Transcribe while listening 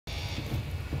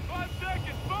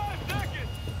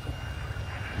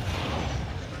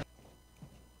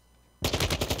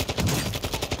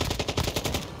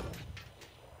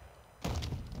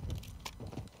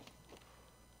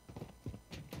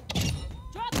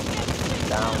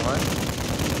Down one.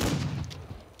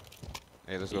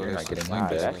 Hey, let's go. You're not getting God,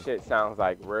 winged that back. shit sounds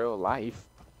like real life.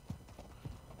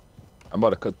 I'm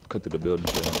about to cut through the building.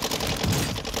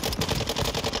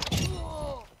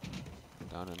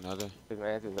 Down another. This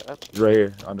man's is up. He's right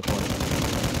here on the corner.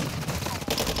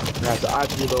 That's the I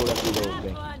reload. That's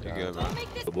reload. Thank You good, bro?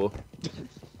 you. Bull.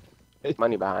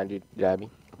 Money behind you, Jabby.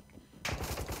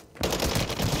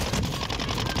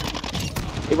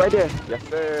 He right there. Yes,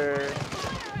 sir.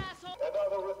 And I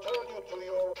will return you to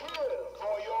your kill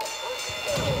for your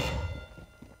first.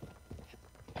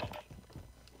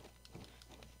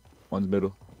 One's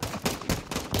middle.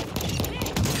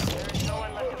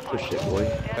 Good shit,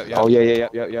 boy. Oh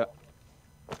yeah.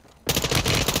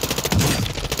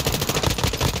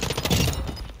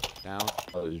 Down.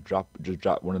 Just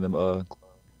drop one of them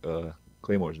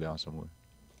claymores down somewhere.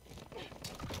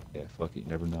 Yeah, fuck it, you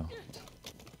never know.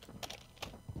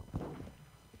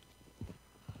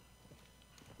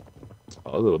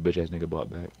 Oh, little bitch ass nigga bought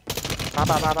back. Bow,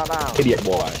 bow, bow, bow, bow. Idiot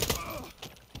boy. That's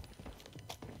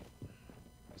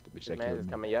the bitch This that man killed is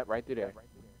me. coming up right through there.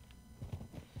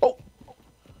 Oh!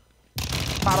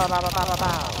 Bow, bow, bow, bow, bow, bow,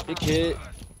 bow. Big hit.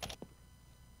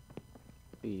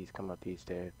 Please come up these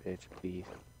stairs, bitch. Please.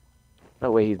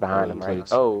 No way he's behind him, right?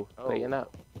 Please. Oh, playing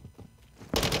up.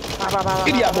 Bow, bow, bow, bow,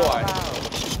 Idiot bow, bow, boy. bow, bow.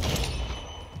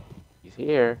 He's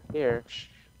here.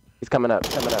 He's coming up.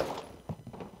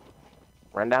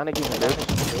 Run down again, dude.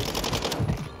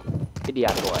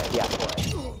 Idiot boy. Yeah,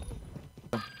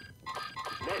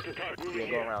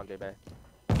 go around, J-Man.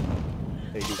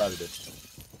 Hey, get out of there.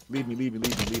 Leave me.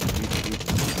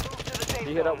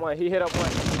 He hit up one.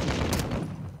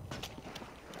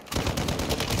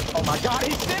 Oh my God,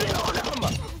 he's sitting on him!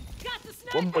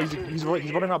 One more,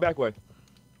 he's running out back way.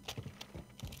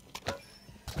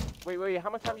 Wait, how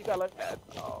much time you got left?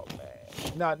 Oh man.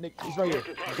 Nah, Nick, he's right here.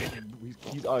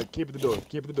 He's camping the door.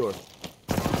 Camp in the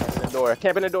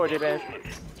door, J-Man.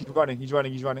 He's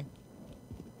running.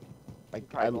 Like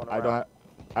I don't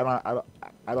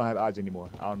have odds anymore.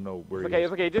 I don't know where he is.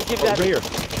 It's okay, just get Oh, that. he's right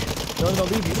here. No,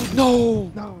 leave me.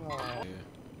 No.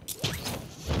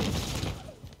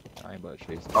 I ain't about to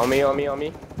chase. On me. How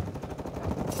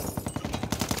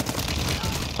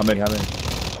many?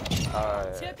 I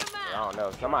don't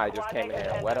know. Somebody just came in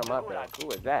here and wet him up. Like, who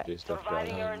was that? Just stuff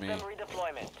Providing driving. earns them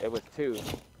redeployment. It was two.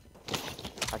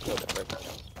 I killed the first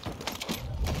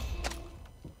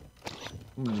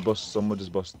one. Someone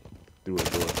just bust through a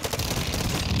door. Oh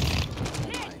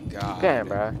my God. Damn,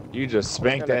 bro. You just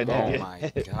spanked that Oh nigga.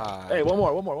 my God. Hey, one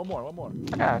more. I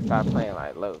gotta stop playing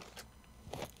like low.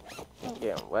 I'm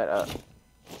getting wet up.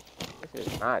 This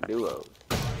is not duos.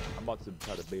 I'm about to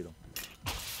try to bait him.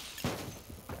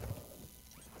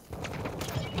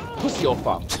 Pussy old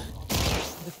fuck.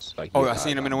 Like, Oh, yeah, I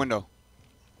seen him in the window.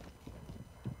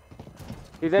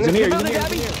 He's in He's in this here. building, He's in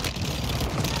Gabby. here.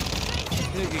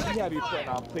 Nigga, he had me putting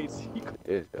on plates.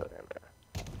 This building, bro.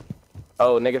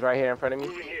 Oh, niggas right here in front of me.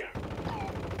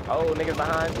 Oh, niggas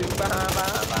behind too. Behind.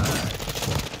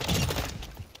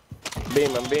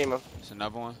 Beam him. It's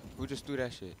another one. Who just threw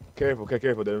that shit? Careful.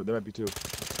 There might be two.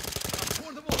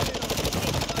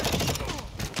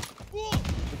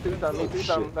 Do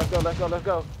something. Let's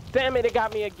go. Damn it, it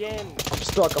got me again. I'm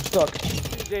stuck.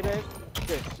 J-Man.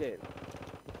 Good shit.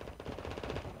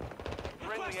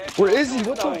 Where is he?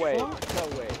 What No the way. fuck? No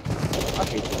way. I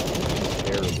hate this. This is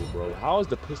terrible, bro. How is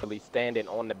the pistol? Really standing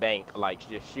on the bank, like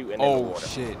just shooting in the Oh water.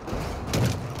 shit.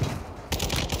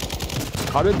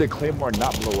 How did the claymore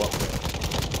not blow up?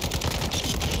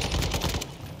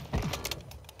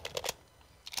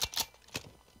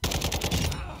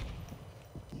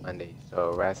 Monday,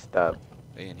 so rest up.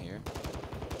 They in here.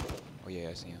 Oh yeah,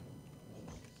 I see him.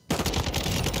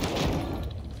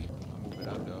 Move it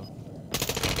up though.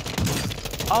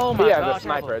 Oh my He has gosh, a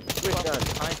sniper. Switch fucking gun.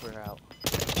 sniper out.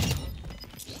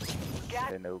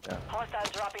 Gas. No gun. Hostiles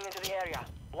dropping into the area.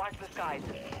 Watch the skies.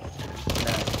 Nah,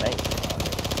 thanks.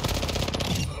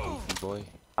 Easy boy.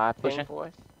 5 ping Pushing. for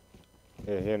us.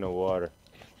 Yeah, here in the water.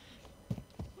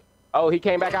 Oh, he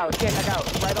came back out.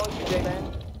 Right on you,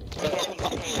 J-Man.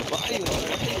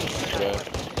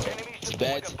 It's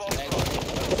bad.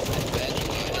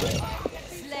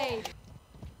 Slave.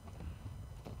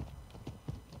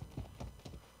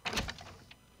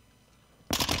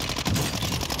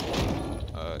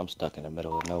 I'm stuck in the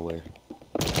middle of nowhere.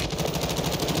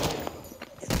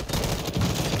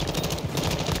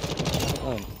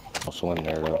 I'll swim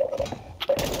there though.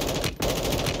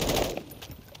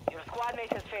 Your squad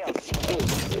mate has failed.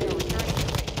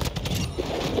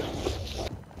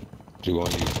 You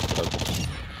want to use purple?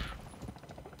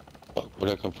 Fuck,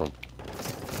 where'd that come from?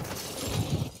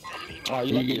 Oh,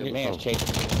 you Where got you your getting man it from?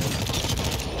 chasing.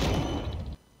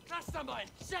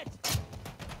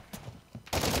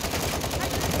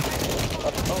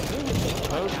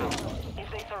 If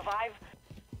they survive,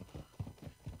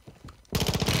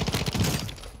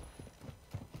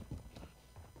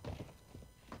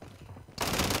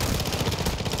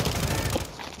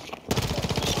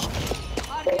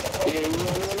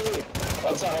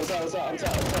 I'm sorry.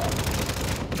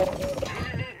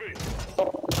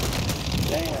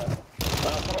 Damn.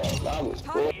 That was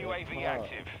cool. UAV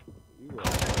active.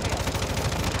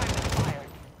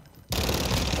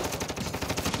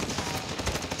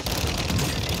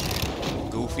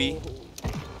 Goofy.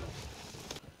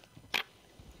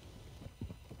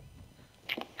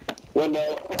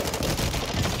 Window.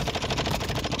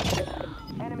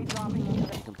 Enemy dropping into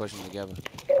the You can push them together.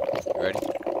 Ready?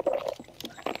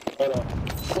 Hold on.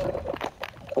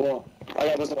 Come on. I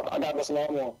got this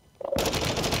long one.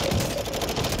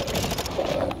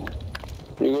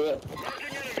 You good?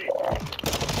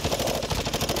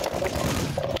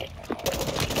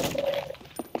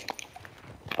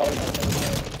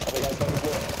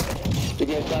 You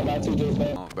get shot by 2 just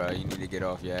Come on, bro. You need to get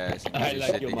off your ass and get your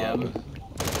shit together.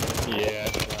 Yeah,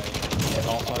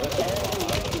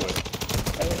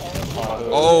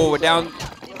 Oh, down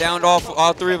all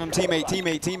 3 of them.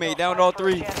 Teammate, down all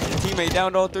 3. Teammate,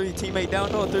 down all 3. Teammate,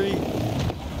 down all 3.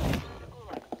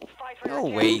 No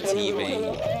way,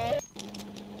 teammate.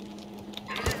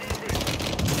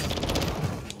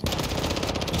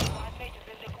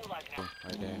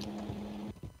 Right there.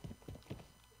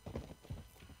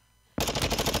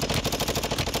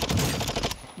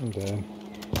 Okay.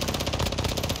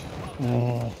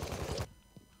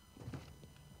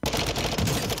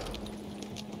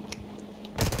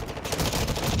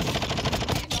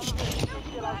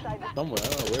 Somewhere, I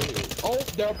don't know where he is. Oh,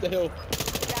 they're up the hill.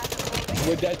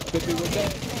 With that, could be with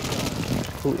that.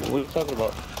 What are you talking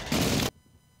about?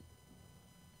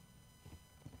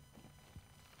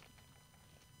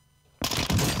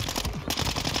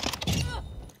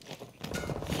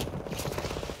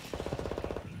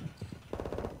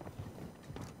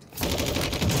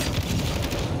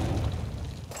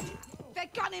 They're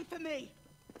gunning for me.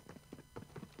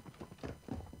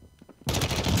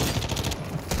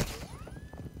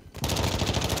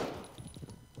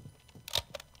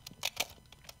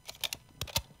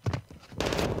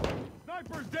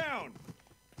 Sniper's down!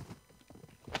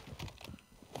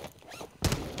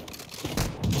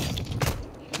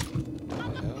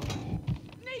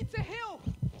 Needs a hill.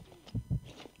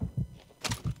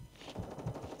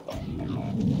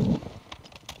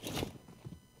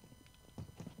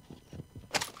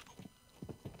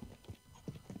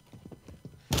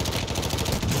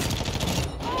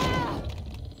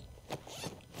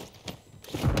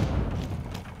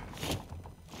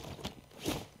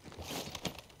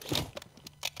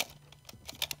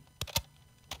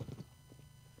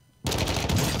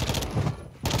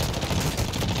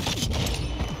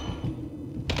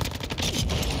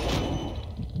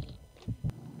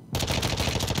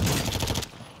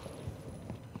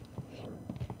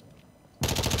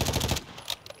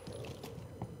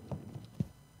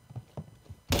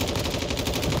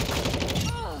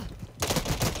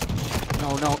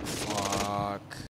 No.